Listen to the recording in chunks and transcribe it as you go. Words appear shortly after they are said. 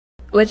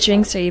What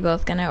drinks are you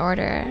both gonna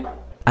order?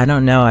 I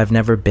don't know, I've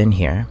never been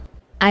here.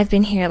 I've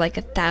been here like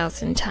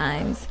 1,000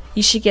 times.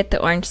 You should get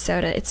the orange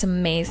soda, it's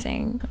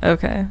amazing.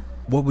 Okay.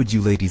 What would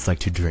you ladies like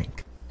to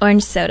drink?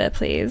 Orange soda,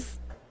 please.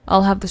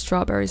 I'll have the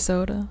strawberry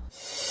soda.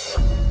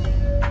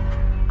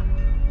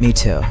 Me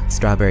too.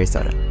 Strawberry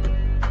soda.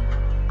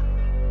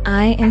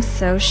 I am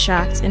so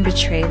shocked and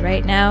betrayed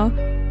right now.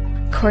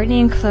 Courtney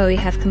and Chloe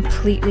have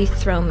completely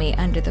thrown me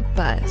under the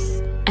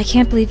bus. I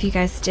can't believe you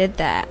guys did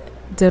that.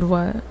 Did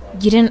what?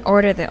 You didn't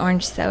order the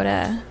orange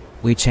soda.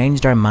 We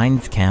changed our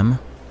minds, Kim.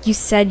 You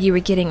said you were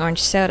getting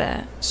orange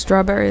soda.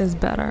 Strawberry is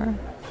better.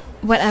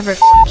 Whatever,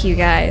 you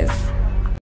guys.